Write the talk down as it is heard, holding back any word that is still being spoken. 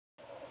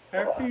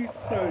Happy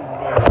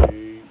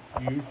Sunday,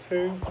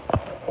 YouTube.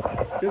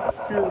 This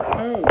is your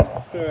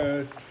host,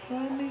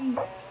 Tommy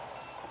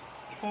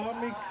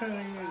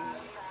coming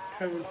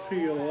to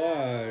you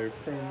live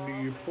from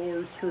the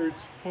Forest Ridge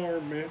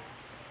Apartments.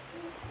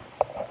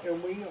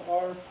 And we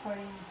are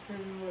planning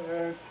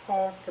to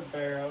talk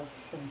about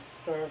some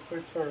stuff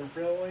which are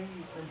really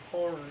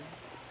important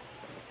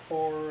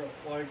for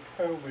like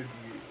COVID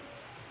use.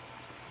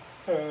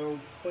 So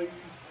please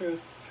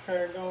just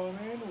tag on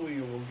in.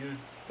 We will get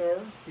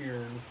started here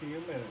in a few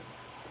minutes.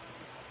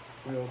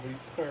 We'll be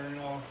starting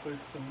off with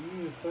some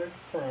music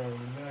from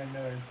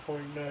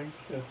 99.9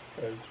 Kiss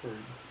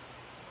Country.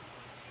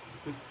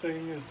 This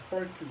thing is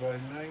brought to you by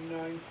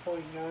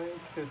 99.9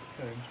 Kiss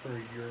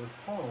Country, your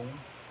home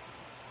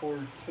for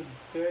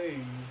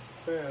today's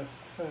best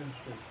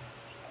country.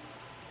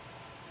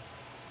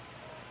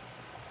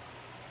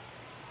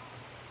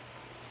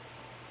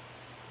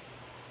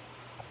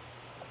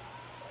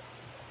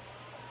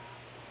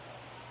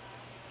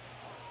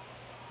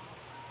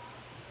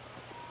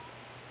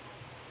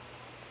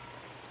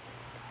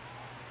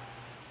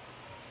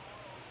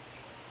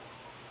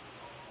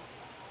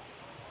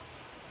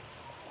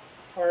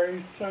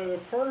 Alright, so the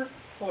first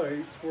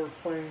place we're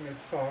planning to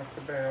talk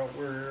about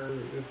where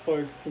it's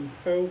like some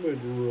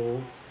COVID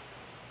rules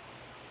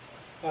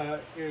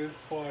is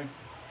like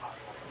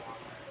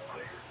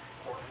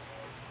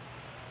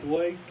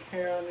Lake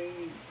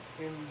County,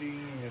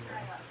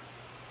 Indiana.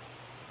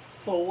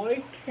 So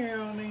Lake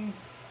County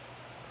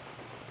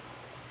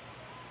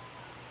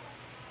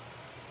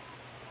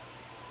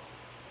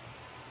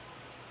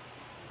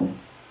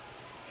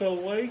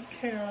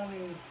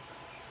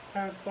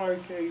has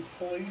like a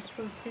police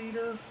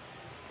repeater.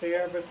 They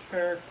have a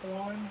TAC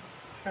 1,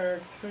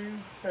 TAC 2,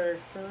 TAC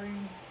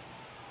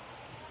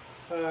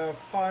 3,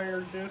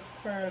 fire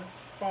dispatch,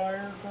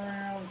 fire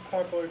ground,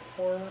 public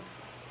works.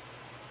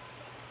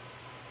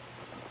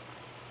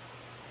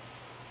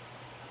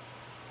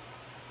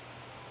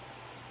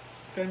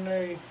 Then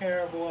they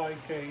have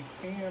like a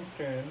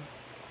Hampton,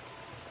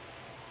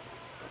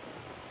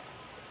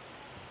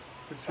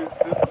 which is,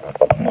 this is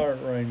the part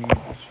where I need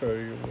to show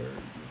you where it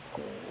gets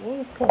a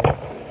little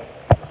complicated.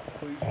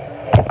 Please do.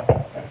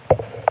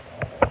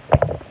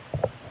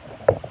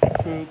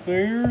 So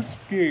there's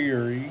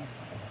Gary.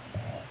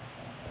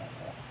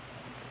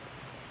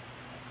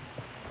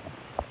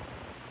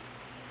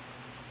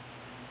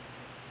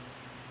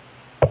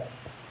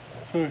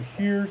 So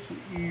here's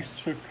East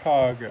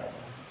Chicago.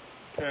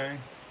 Okay.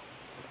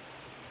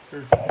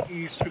 There's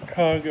East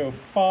Chicago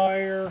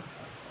Fire,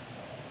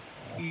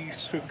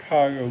 East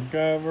Chicago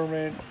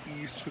Government,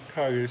 East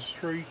Chicago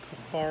Street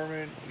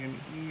Department, and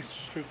East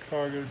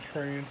Chicago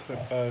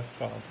Transit Bus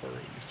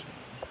Operations.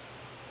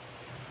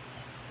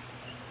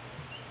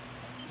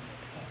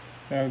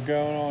 Now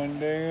going on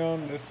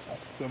down, this is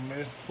the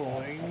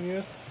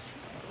miscellaneous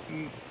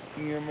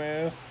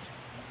EMS.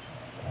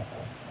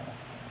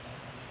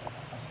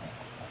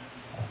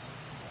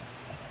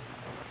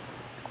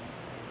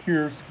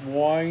 Here's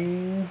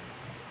wine.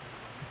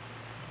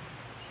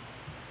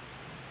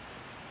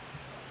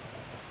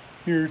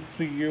 Here's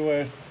the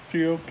U.S.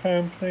 Steel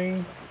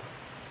Company.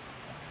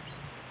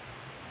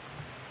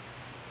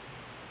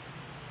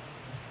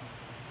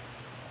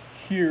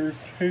 Here's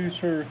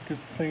Hoosier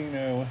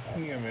Casino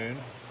Hammond.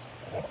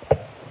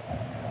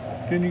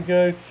 Can you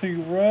guys see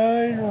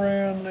right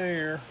around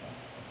there?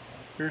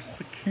 There's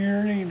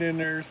security, then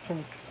there's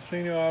some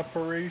casino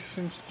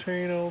operations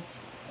channels.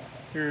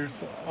 There's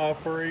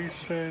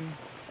operation,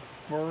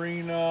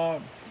 marine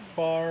ops,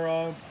 bar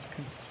ops,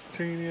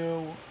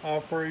 casino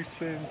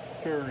operations,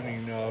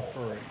 starting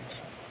operations.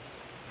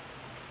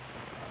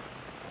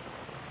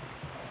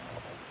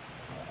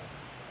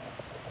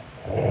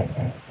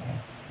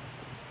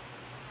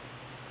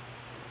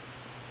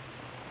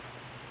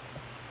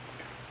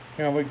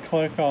 Now we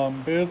click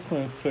on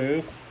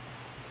businesses.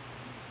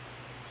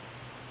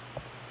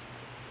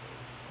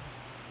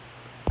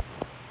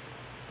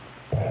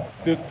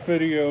 This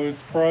video is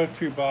brought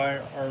to you by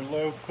our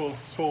local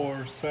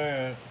source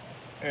at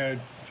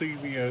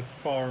CVS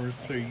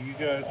Pharmacy. You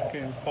guys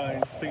can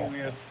find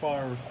CVS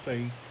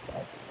Pharmacy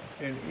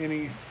in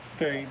any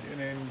state in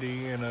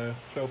Indiana,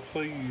 so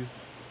please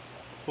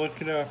look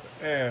it up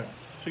at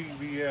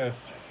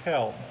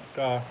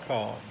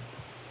cvshealth.com.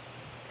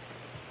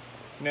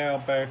 Now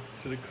back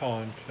to the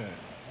content.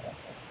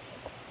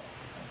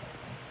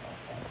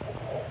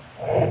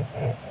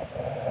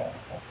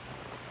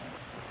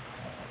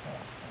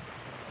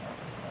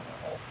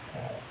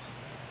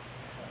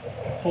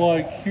 So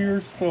like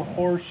here's the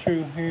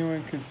Horseshoe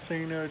Hammond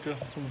Casino,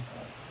 just some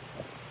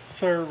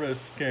service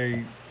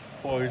gate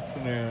voice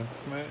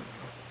announcement.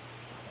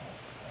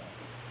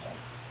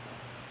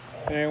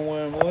 And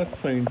what I'm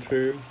listening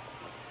to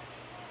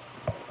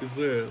is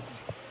this.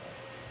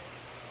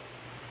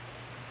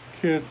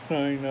 Kiss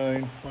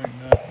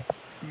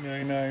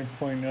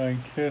 99.9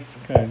 Kiss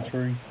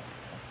Country,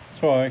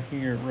 so I can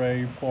get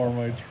ready for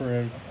my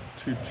trip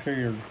to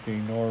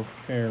Cherokee, North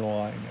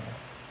Carolina.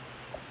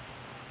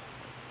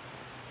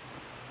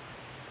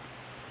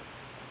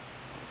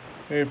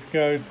 If you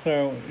guys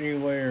know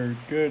anywhere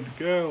good to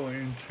go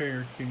in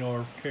Cherokee,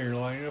 North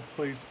Carolina,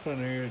 please put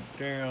it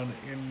down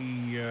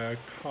in the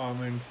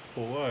comments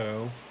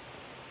below,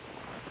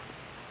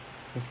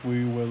 because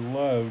we would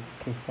love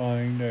to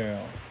find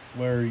out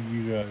where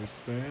you guys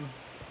been.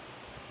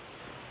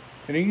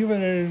 And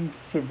even in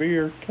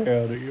Sevier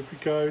County, if you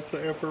guys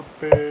ever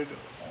been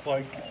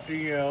like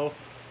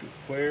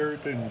elsewhere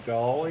than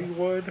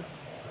Dollywood,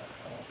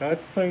 not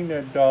saying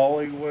that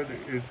Dollywood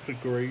is the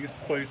greatest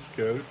place to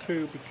go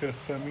to, because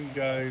some of you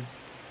guys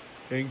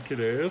think it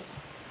is,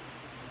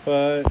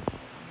 but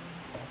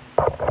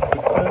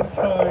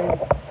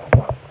sometimes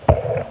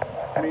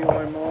me and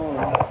my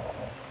mom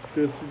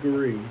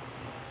disagree,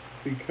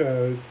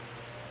 because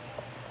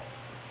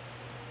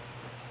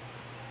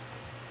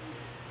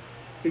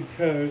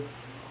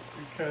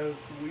because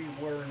we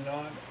were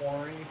not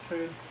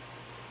oriented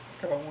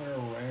going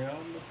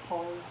around the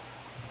park.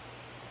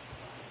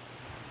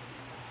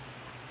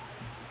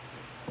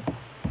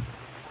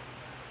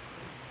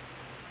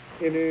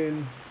 And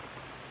then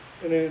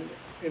and then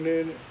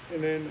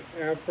and then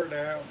after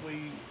that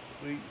we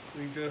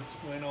just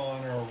went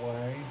on our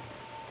way.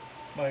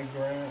 My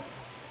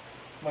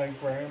my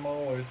grandma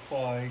was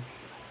like,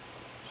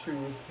 she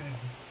was getting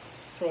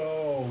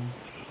so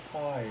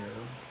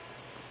tired.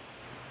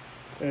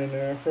 And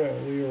after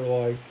that we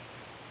were like,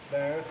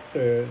 that's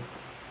it.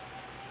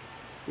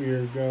 We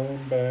are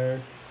going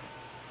back.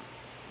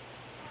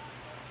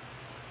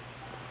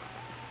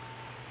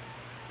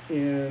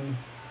 And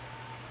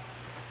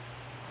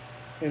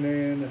and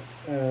then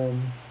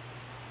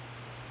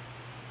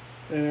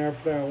and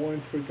after that,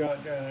 once we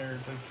got down there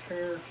to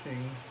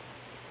Cherokee,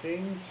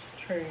 things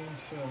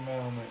changed in a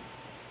moment.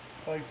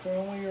 Like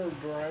when we were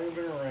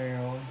driving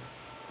around,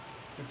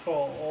 we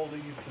saw all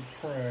these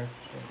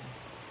attractions.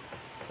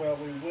 Well,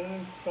 we went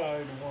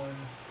inside one,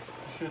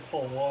 it's just a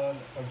lot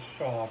of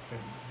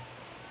shopping.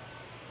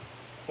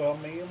 Well,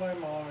 me and my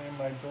mom and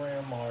my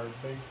grandma are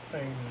big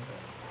fans of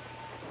it.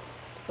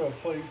 So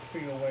please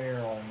be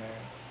aware on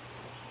that.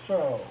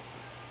 So,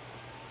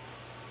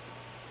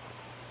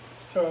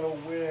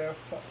 with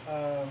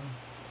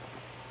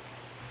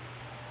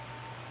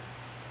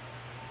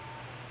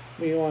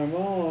me and my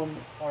mom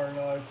are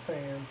not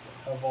fans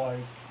of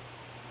like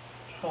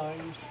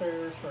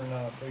timeshares, are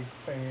not big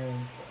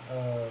fans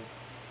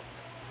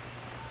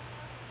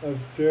of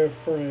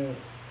different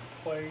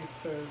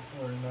places.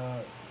 We're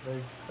not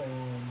big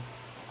fans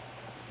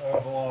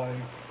of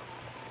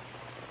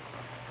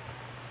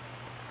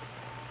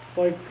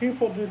like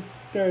people that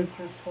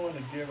just want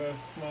to give us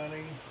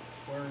money.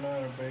 We're not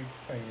a big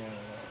fan of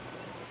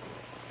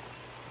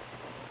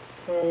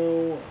that.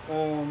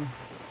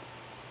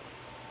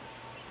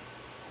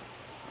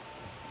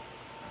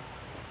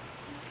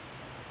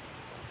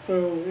 So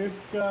if you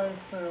guys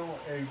know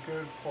a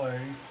good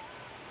place,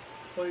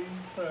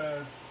 please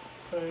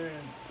put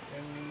it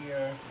in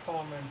the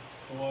comments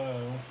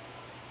below,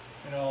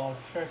 and I'll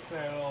check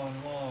that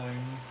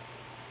online.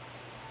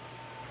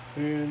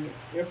 And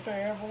if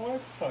they have a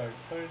website,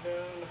 put it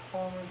down in the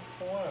comments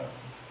below.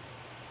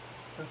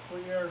 Because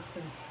we are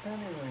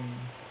continuing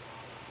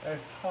at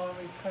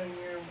Tommy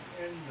Cunningham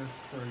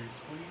Industries.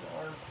 We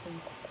are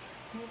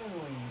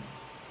continuing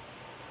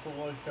to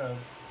look up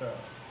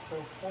stuff. So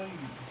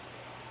please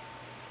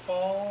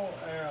follow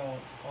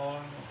out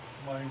on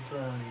my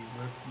journey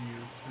with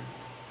YouTube.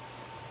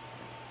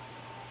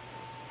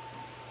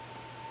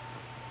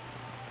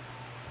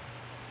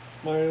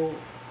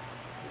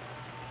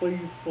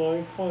 Please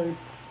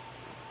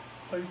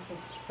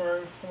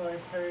subscribe to my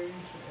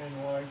page and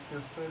like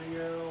this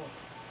video.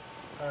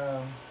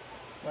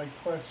 My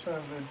question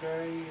of the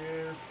day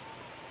is,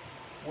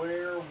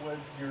 where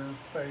would your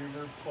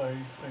favorite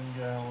place in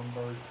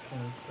Gatlinburg,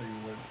 Tennessee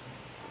would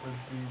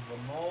be the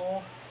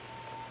mall?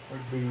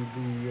 Would it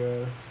be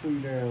the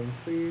Sweet Down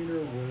Theater?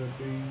 Would it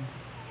be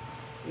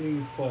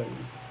any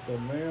place? The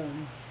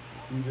mountains?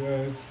 You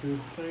guys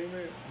just seen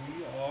it.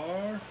 We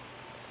are.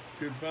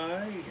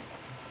 Goodbye.